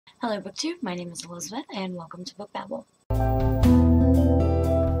Hello BookTube, my name is Elizabeth and welcome to Book Babble.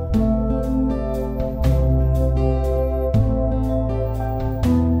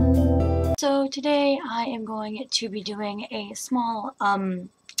 So today I am going to be doing a small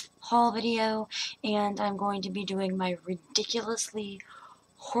haul video, and I'm going to be doing my ridiculously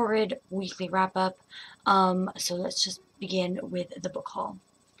horrid weekly wrap-up. So let's just begin with the book haul.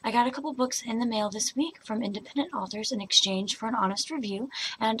 I got a couple books in the mail this week from independent authors in exchange for an honest review,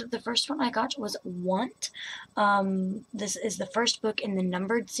 and the first one I got was Want. This is the first book in the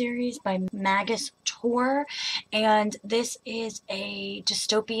Numbered series by Magus Tor, and this is a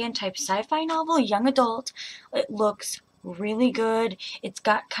dystopian type sci-fi novel, young adult. It looks really good. It's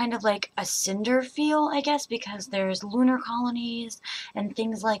got kind of like a Cinder feel, I guess, because there's lunar colonies and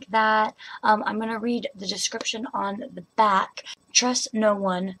things like that. I'm going to read the description on the back. Trust no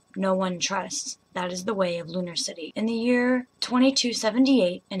one trusts. That is the way of Lunar City. In the year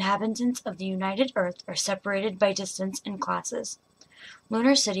 2278, inhabitants of the United Earth are separated by distance and classes.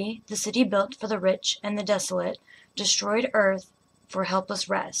 Lunar City, the city built for the rich and the desolate, destroyed Earth for helpless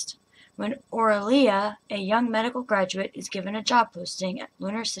rest. When Aurelia, a young medical graduate, is given a job posting at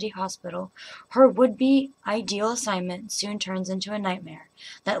Lunar City Hospital, her would-be ideal assignment soon turns into a nightmare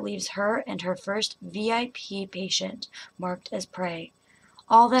that leaves her and her first VIP patient marked as prey.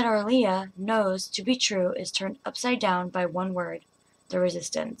 All that Aurelia knows to be true is turned upside down by one word: the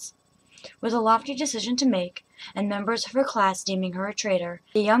Resistance. With a lofty decision to make, and members of her class deeming her a traitor,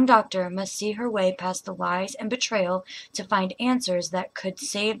 the young doctor must see her way past the lies and betrayal to find answers that could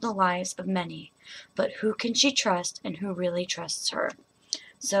save the lives of many. But who can she trust, and who really trusts her?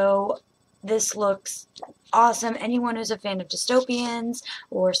 So this looks awesome. Anyone who's a fan of dystopians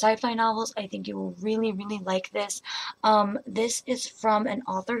or sci-fi novels, I think you will really like this. This is from an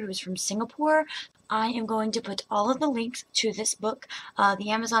author who's from Singapore. I am going to put all of the links to this book, the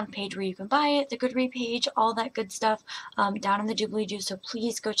Amazon page where you can buy it, the Goodreads page, all that good stuff, down in the doobly-doo, so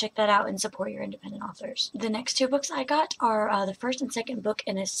please go check that out and support your independent authors. The next two books I got are the first and second book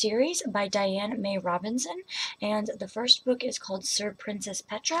in a series by Diane May Robinson, and the first book is called Sir Princess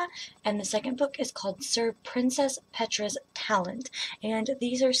Petra, and the second book is called Sir Princess Petra's Talent, and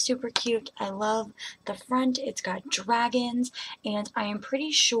these are super cute. I love the front. It's got dragons, and I am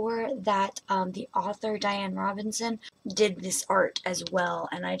pretty sure that the author Diane Robinson did this art as well,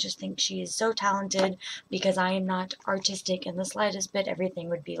 and I just think she is so talented because I am not artistic in the slightest bit. Everything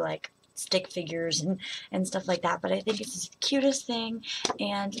would be like stick figures and stuff like that, but I think it's the cutest thing.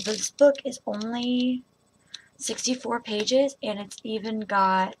 And this book is only 64 pages, and it's even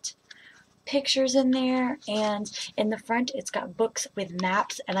got pictures in there, and in the front it's got books with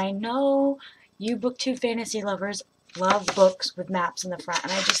maps, and I know you BookTube fantasy lovers love books with maps in the front,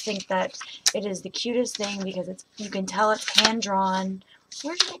 and I just think that it is the cutest thing because you can tell it's hand drawn.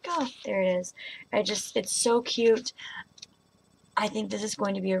 Where did it go? There it is. It's so cute. I think this is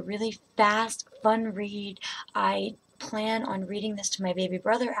going to be a really fast, fun read. I plan on reading this to my baby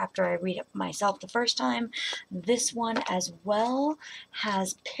brother after I read it myself the first time. This one as well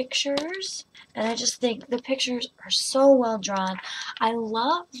has pictures, and I just think the pictures are so well drawn. I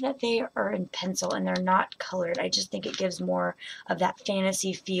love that they are in pencil and they're not colored. I just think it gives more of that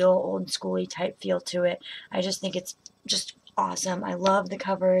fantasy feel, old schooly type feel to it. I just think it's just awesome. I love the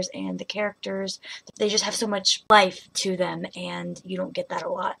covers and the characters. They just have so much life to them, and you don't get that a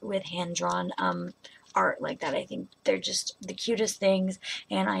lot with hand-drawn art like that. I think they're just the cutest things,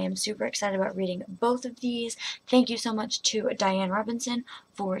 and I am super excited about reading both of these. Thank you so much to Diane Robinson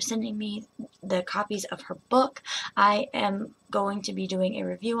for sending me the copies of her book. I am going to be doing a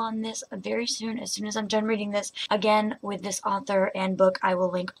review on this very soon, as soon as I'm done reading this. Again, with this author and book, I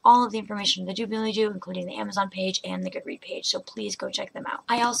will link all of the information in the doobly-doo, including the Amazon page and the Goodreads page, so please go check them out.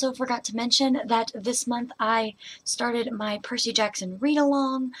 I also forgot to mention that this month I started my Percy Jackson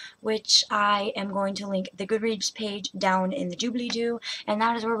read-along, which I am going to link the Goodreads page down in the doobly-doo, and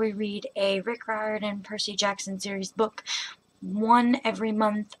that is where we read a Rick Riordan Percy Jackson series book, one every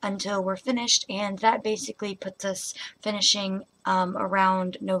month until we're finished, and that basically puts us finishing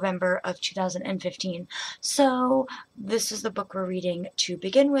around November of 2015. So this is the book we're reading to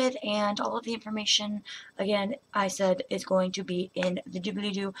begin with, and all of the information, again, I said, is going to be in the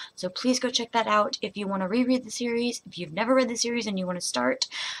doobly-doo, so please go check that out if you want to reread the series. If you've never read the series and you want to start,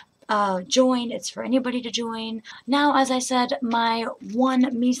 join. It's for anybody to join. Now, as I said, my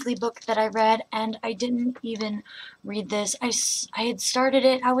one measly book that I read, and I didn't even read this. I had started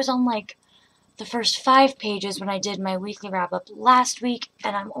it. I was on like the first 5 pages when I did my weekly wrap-up last week,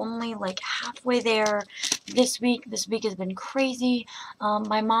 and I'm only like halfway there this week. This week has been crazy.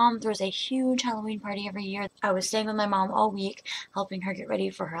 My mom throws a huge Halloween party every year. I was staying with my mom all week, helping her get ready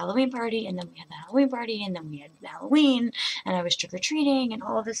for her Halloween party, and then we had the Halloween party, and then we had Halloween, and I was trick-or-treating and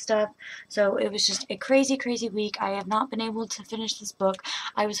all of this stuff. So it was just a crazy, crazy week. I have not been able to finish this book.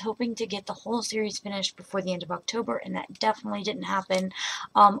 I was hoping to get the whole series finished before the end of October, and that definitely didn't happen.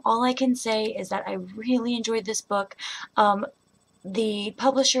 All I can say is that I really enjoyed this book. The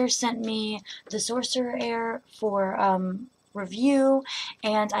publisher sent me The Sorcerer Heir for review,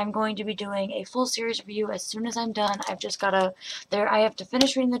 and I'm going to be doing a full series review as soon as I'm done. I've just gotta, I have to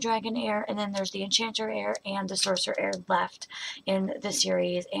finish reading the Dragon Heir, and then there's the Enchanter Heir and the Sorcerer Heir left in the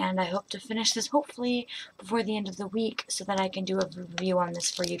series, and I hope to finish this hopefully before the end of the week so that I can do a review on this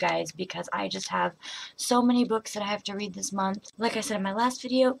for you guys, because I just have so many books that I have to read this month. Like I said in my last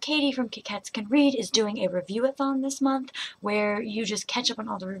video, Katie from Kit Kats Can Read is doing a review-a-thon this month where you just catch up on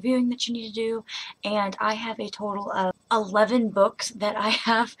all the reviewing that you need to do, and I have a total of 11 books that I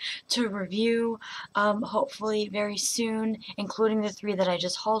have to review, hopefully very soon, including the 3 that I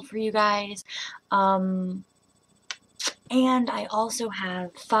just hauled for you guys. And I also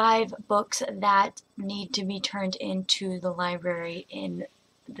have 5 books that need to be turned into the library in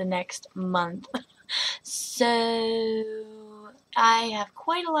the next month. So I have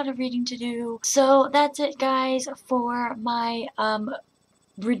quite a lot of reading to do. So that's it, guys, for my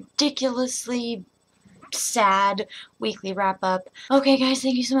ridiculously sad weekly wrap-up. Okay, guys,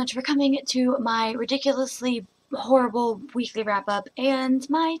 thank you so much for coming to my ridiculously horrible weekly wrap-up and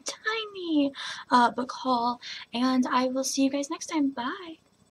my tiny book haul, and I will see you guys next time. Bye!